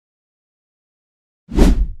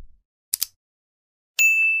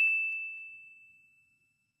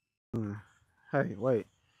Hey, wait.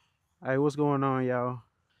 Hey, what's going on, y'all?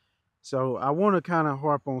 So I want to kind of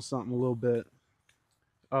harp on something a little bit.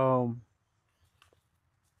 Um,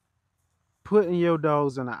 Putting your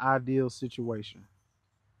dogs in an ideal situation.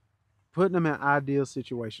 Putting them in ideal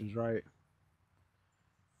situations, right?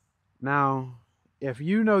 Now, if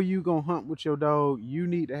you know you gonna hunt with your dog, you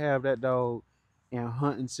need to have that dog in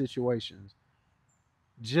hunting situations.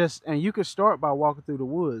 Just and you could start by walking through the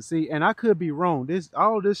woods. See, and I could be wrong.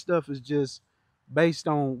 All this stuff is just based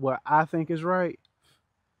on what I think is right.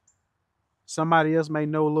 Somebody else may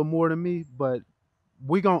know a little more than me, but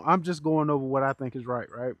I'm just going over what I think is right,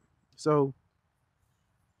 right? So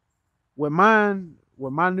with my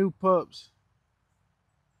new pups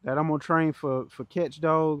that I'm gonna train for catch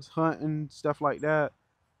dogs, hunting, stuff like that,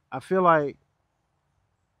 I feel like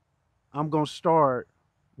I'm gonna start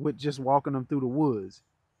with just walking them through the woods.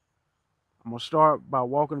 I'm gonna start by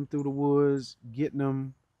walking them through the woods, getting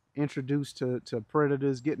them introduced to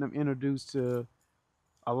predators, getting them introduced to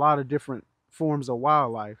a lot of different forms of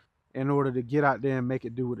wildlife in order to get out there and make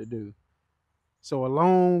it do what it do. So a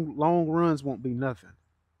long runs won't be nothing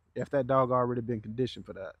if that dog already been conditioned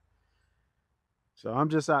for that. So I'm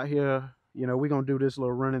just out here, we're gonna do this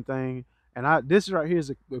little running thing. And this right here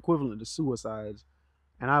is equivalent to suicides.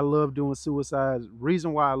 And I love doing suicides.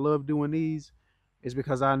 Reason why I love doing these is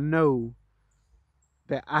because I know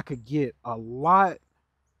that I could get a lot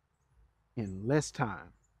in less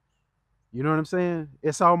time. You know what I'm saying?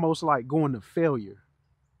 It's almost like going to failure.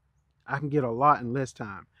 I can get a lot in less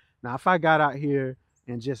time. Now, if I got out here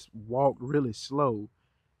and just walked really slow,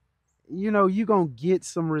 you're going to get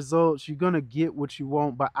some results. You're going to get what you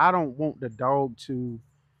want, but I don't want the dog to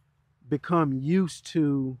become used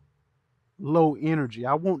to low energy.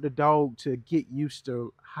 I want the dog to get used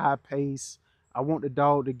to high pace. I want the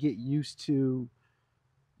dog to get used to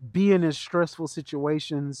being in stressful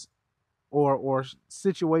situations or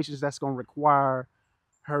situations that's going to require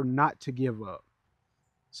her not to give up.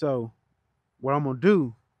 So, what I'm going to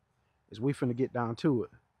do is we finna get down to it.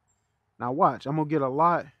 Now watch, I'm gonna get a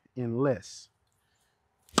lot in less.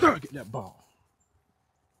 Get that ball.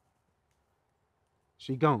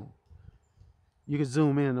 She gone. You can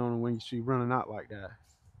zoom in on her when she running out like that.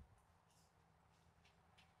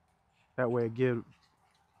 That way it get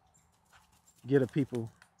the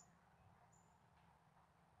people.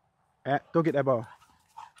 Go get that ball.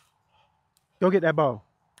 Go get that ball.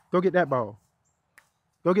 Go get that ball.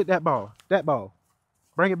 Go get that ball. That ball.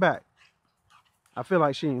 Bring it back. I feel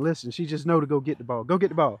like she ain't listening. She just know to go get the ball. Go get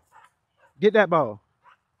the ball. Get that ball.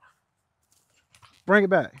 Bring it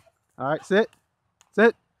back. All right, sit.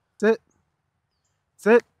 Sit. Sit.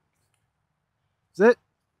 Sit. Sit.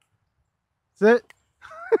 Sit.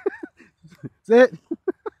 Sit.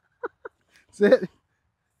 Sit.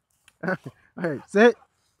 All right, sit.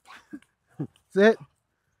 Sit.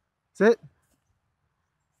 Sit.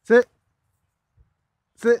 Sit.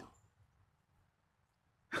 Sit.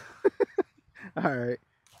 All right.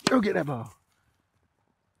 Go get that ball.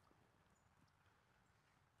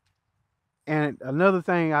 And another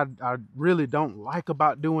thing I really don't like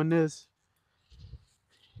about doing this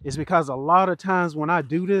is because a lot of times when I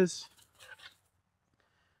do this,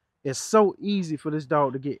 it's so easy for this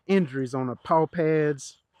dog to get injuries on the paw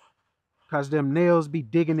pads because them nails be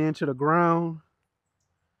digging into the ground.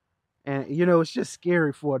 And it's just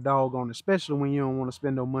scary for a dog on, especially when you don't want to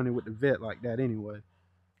spend no money with the vet like that anyway.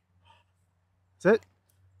 Sit.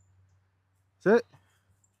 Sit.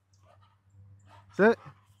 Sit.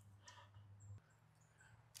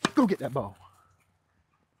 Go get that ball.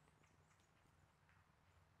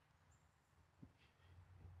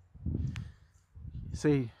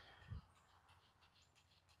 See,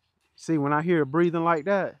 when I hear her breathing like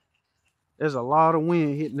that, there's a lot of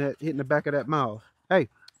wind hitting the back of that mouth. Hey,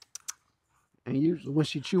 and usually when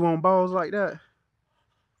she chew on balls like that,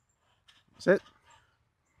 sit.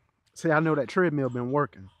 See, I know that treadmill been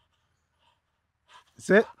working.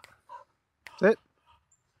 Sit. Sit.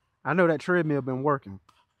 I know that treadmill been working.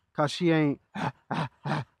 Cause she ain't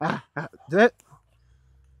sit.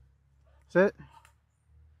 Sit.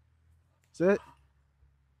 Sit.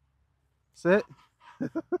 Sit.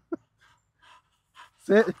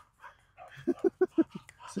 Sit.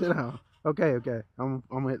 Sit down. Okay. I'm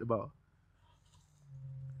gonna hit the ball.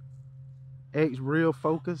 Egg's real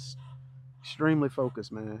focused. Extremely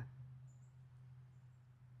focused, man.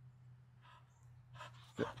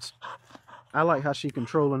 I like how she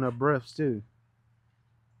controlling her breaths too.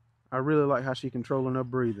 I really like how she controlling her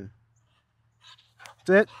breathing.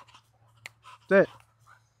 Sit. Sit.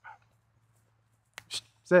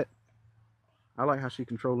 Sit. I like how she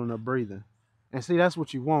controlling her breathing. And see, that's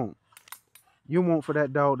what you want. You want for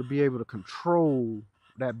that dog to be able to control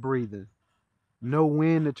that breathing. Know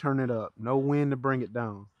when to turn it up, know when to bring it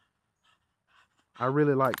down. I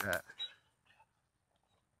really like that.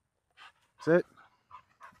 Sit.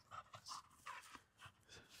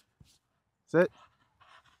 Sit.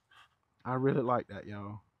 I really like that,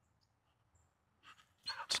 y'all.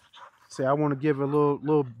 See, I want to give a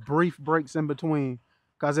little brief breaks in between.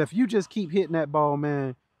 Cause if you just keep hitting that ball,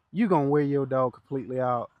 man, you're gonna wear your dog completely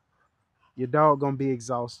out. Your dog gonna be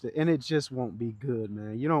exhausted, and it just won't be good,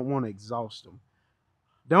 man. You don't want to exhaust them.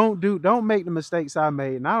 Don't make the mistakes I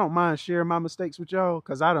made, and I don't mind sharing my mistakes with y'all,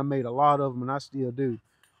 cause I done made a lot of them, and I still do.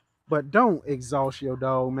 But don't exhaust your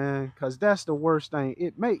dog, man, cause that's the worst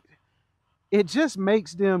thing. It just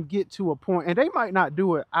makes them get to a point, and they might not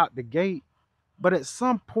do it out the gate, but at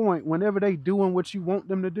some point, whenever they doing what you want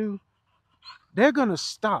them to do, they're gonna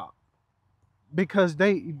stop because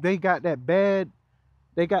they got that bad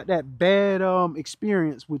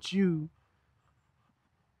experience with you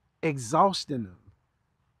exhausting them.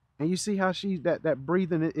 And you see how that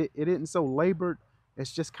breathing, it isn't so labored.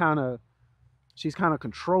 It's just kind of, she's kind of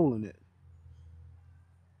controlling it,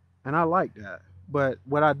 and I like that. But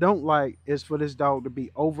what I don't like is for this dog to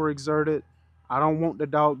be overexerted. I don't want the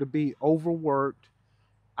dog to be overworked.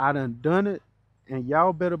 I done it, and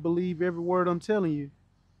y'all better believe every word I'm telling you.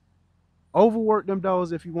 Overwork them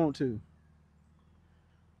dogs if you want to.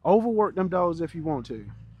 Overwork them dogs if you want to.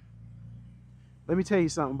 Let me tell you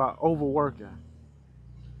something about overworking.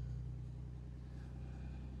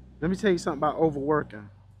 Let me tell you something about overworking.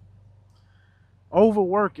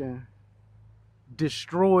 Overworking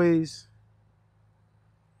destroys,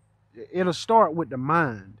 it'll start with the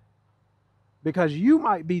mind. Because you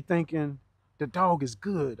might be thinking the dog is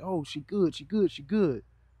good. Oh, she good, she good, she good.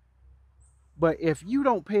 But if you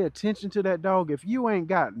don't pay attention to that dog, if you ain't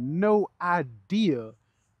got no idea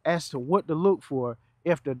as to what to look for,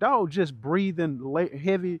 if the dog just breathing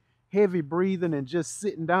heavy breathing and just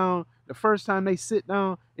sitting down, the first time they sit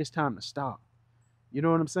down, it's time to stop. You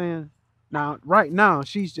know what I'm saying? Now, right now,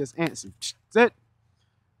 she's just antsy. Sit.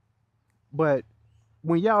 But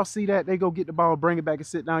when y'all see that, they go get the ball, bring it back and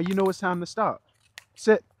sit down. You know it's time to stop.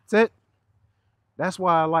 Sit, sit. That's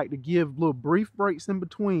why I like to give little brief breaks in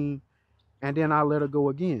between, and then I let her go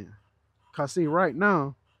again. Cause see, right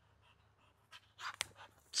now,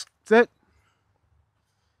 sit.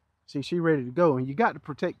 See, she ready to go, and you got to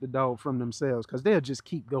protect the dog from themselves, cause they'll just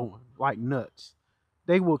keep going like nuts.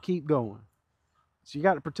 They will keep going. So you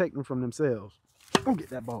got to protect them from themselves. Go get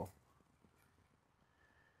that ball.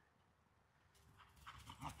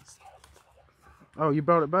 Oh, you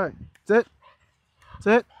brought it back. Sit.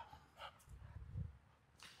 Sit.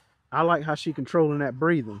 I like how she controlling that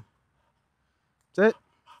breathing. Sit.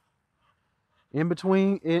 In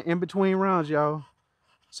between rounds, y'all.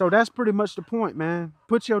 So that's pretty much the point, man.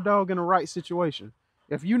 Put your dog in the right situation.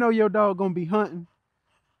 If you know your dog gonna be hunting,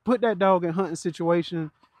 put that dog in hunting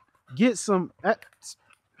situation. Get some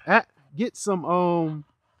get some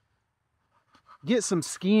get some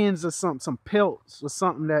skins or some pelts or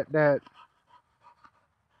something that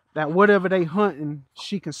whatever they hunting,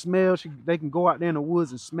 she can smell. They can go out there in the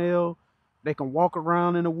woods and smell. They can walk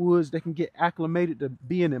around in the woods. They can get acclimated to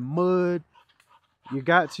being in mud. You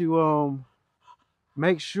got to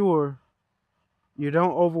make sure you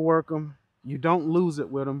don't overwork them. You don't lose it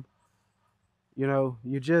with them. You know,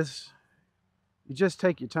 you just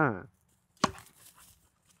take your time.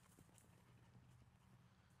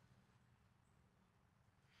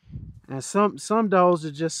 And some dogs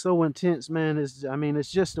are just so intense, man.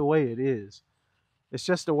 It's just the way it is. It's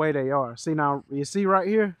just the way they are. See now, you see right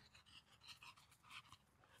here?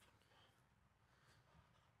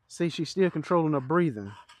 See, she's still controlling her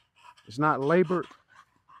breathing. It's not labored.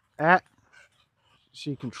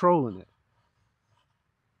 She controlling it.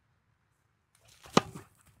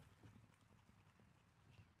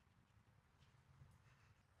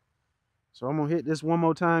 So I'm gonna hit this one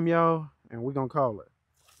more time, y'all, and we're gonna call it.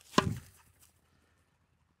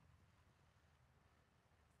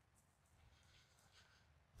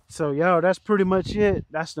 So y'all, that's pretty much it.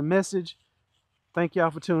 That's the message. Thank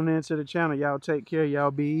y'all for tuning in to the channel. Y'all take care.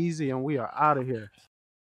 Y'all be easy, and we are out of here.